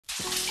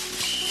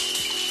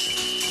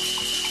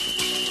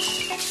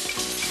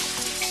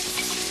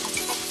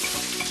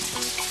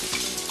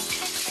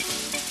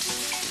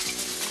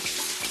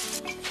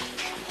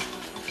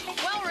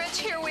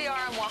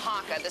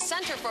Oaxaca, the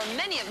center for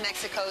many of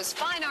Mexico's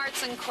fine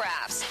arts and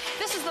crafts.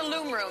 This is the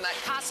loom room at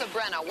Casa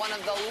Brena, one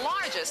of the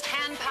largest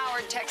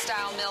hand-powered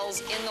textile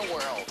mills in the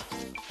world.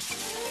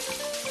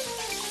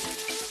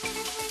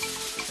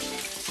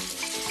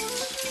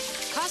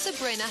 Casa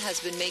Brena has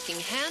been making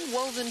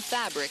hand-woven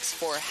fabrics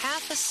for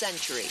half a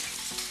century.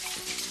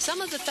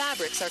 Some of the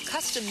fabrics are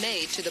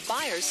custom-made to the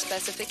buyer's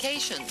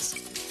specifications.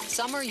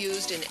 Some are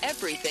used in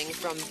everything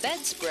from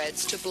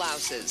bedspreads to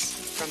blouses,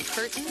 from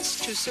curtains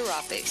to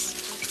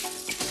sarapes.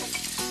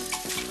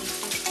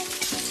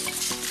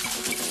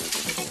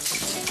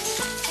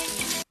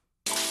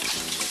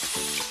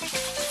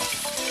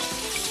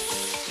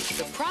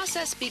 The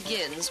process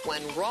begins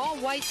when raw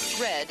white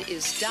thread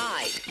is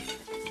dyed.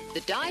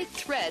 The dyed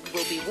thread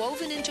will be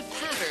woven into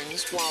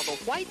patterns while the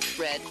white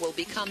thread will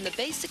become the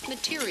basic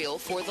material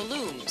for the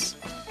looms.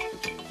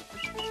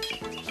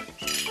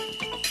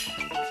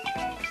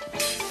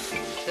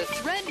 The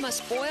thread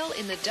must boil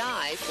in the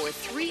dye for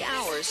 3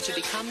 hours to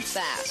become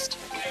fast.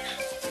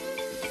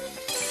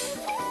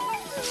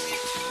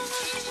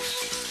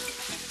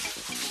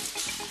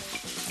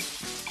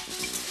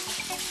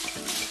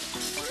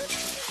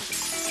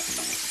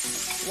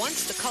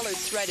 Once the colored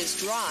thread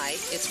is dry,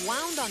 it's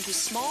wound onto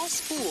small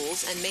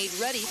spools and made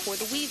ready for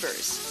the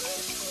weavers.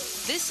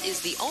 This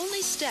is the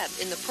only step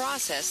in the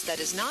process that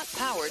is not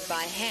powered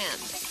by hand.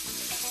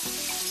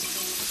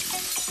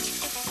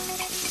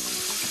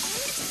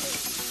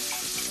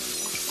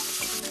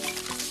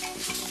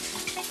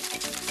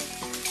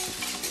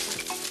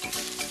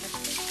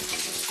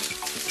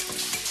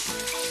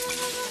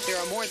 There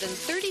are more than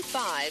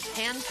 35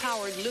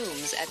 hand-powered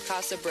looms at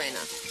Casa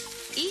Brena.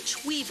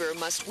 Each weaver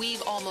must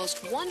weave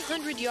almost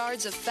 100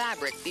 yards of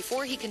fabric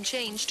before he can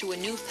change to a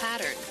new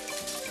pattern.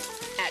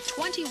 At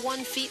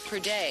 21 feet per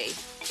day,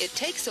 it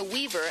takes a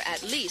weaver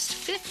at least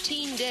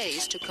 15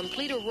 days to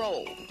complete a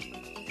roll.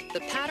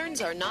 The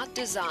patterns are not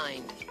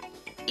designed.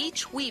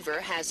 Each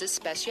weaver has a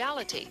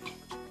specialty,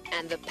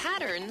 and the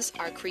patterns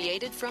are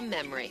created from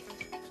memory.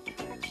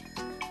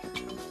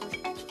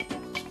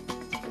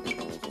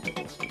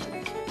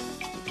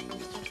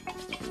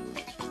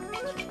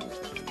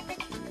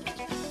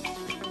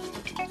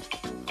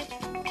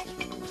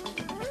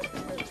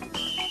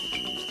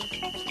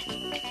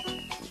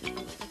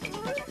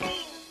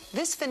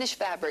 This finished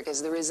fabric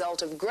is the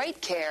result of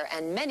great care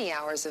and many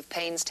hours of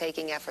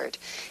painstaking effort.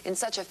 In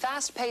such a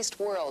fast-paced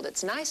world,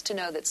 it's nice to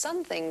know that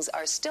some things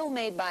are still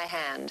made by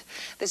hand.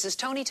 This is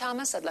Tony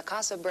Thomas at La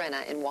Casa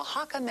Brena in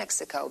Oaxaca,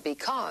 Mexico,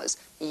 because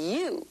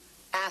you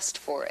asked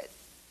for it.